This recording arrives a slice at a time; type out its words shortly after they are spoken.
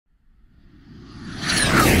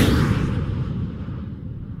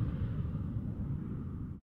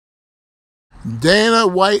Dana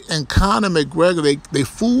White and Conor McGregor, they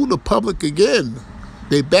fooled the public again.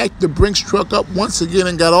 They backed the Brinks truck up once again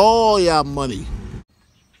and got all y'all money.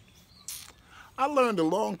 I learned a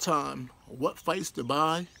long time what fights to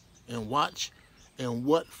buy and watch and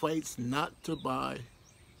what fights not to buy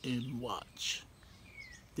and watch.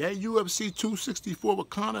 That UFC 264 with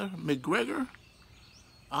Conor McGregor,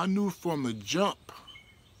 I knew from the jump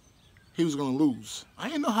he was going to lose. I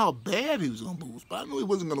didn't know how bad he was going to lose, but I knew he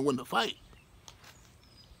wasn't going to win the fight.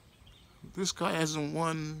 This guy hasn't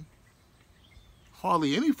won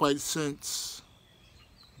hardly any fights since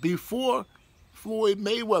before Floyd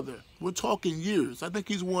Mayweather. We're talking years. I think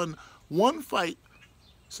he's won one fight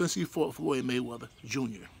since he fought Floyd Mayweather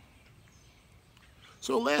Jr.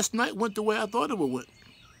 So last night went the way I thought it would win.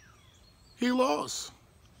 He lost.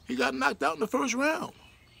 He got knocked out in the first round.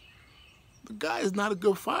 The guy is not a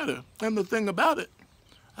good fighter. And the thing about it,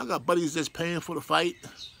 I got buddies that's paying for the fight,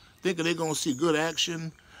 thinking they're going to see good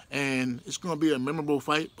action and it's going to be a memorable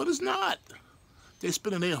fight, but it's not. They're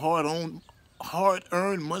spending their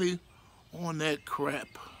hard-earned money on that crap.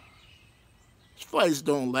 These fights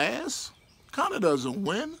don't last. Conor doesn't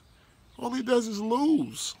win. All he does is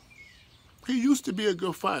lose. He used to be a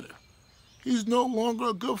good fighter. He's no longer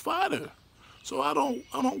a good fighter. So I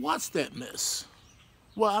don't watch that mess.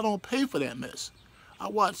 Well, I don't pay for that mess. I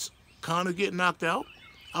watch Conor get knocked out.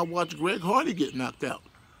 I watch Greg Hardy get knocked out.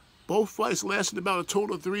 Both fights lasted about a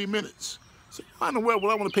total of 3 minutes. So why in the world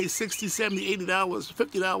would I want to pay $60, $70, $80,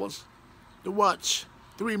 $50 to watch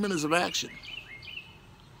 3 minutes of action?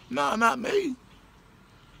 Nah, not me.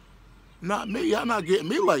 Not me. Y'all not getting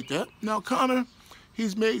me like that. Now, Conor,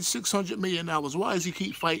 he's made $600 million. Why does he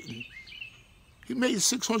keep fighting? He made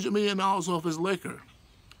 $600 million off his liquor.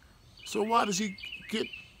 So why does he get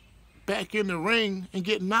back in the ring and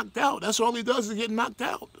get knocked out? That's all he does is get knocked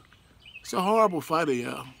out. He's a horrible fighter,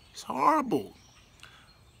 y'all. He's horrible.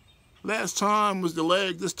 Last time was the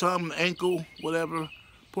leg, this time the ankle, whatever.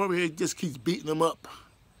 Poirier just keeps beating him up.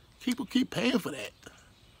 People keep paying for that.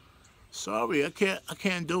 Sorry, I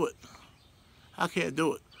can't do it. I can't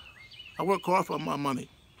do it. I work hard for my money.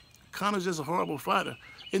 Conor's just a horrible fighter.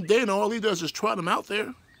 And Dana, all he does is trot him out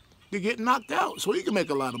there to get knocked out so he can make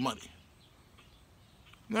a lot of money.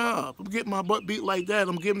 No, if I'm getting my butt beat like that,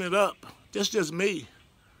 I'm giving it up. That's just me.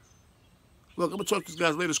 Look, I'm going to talk to these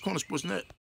guys later. It's Corner Sports Net.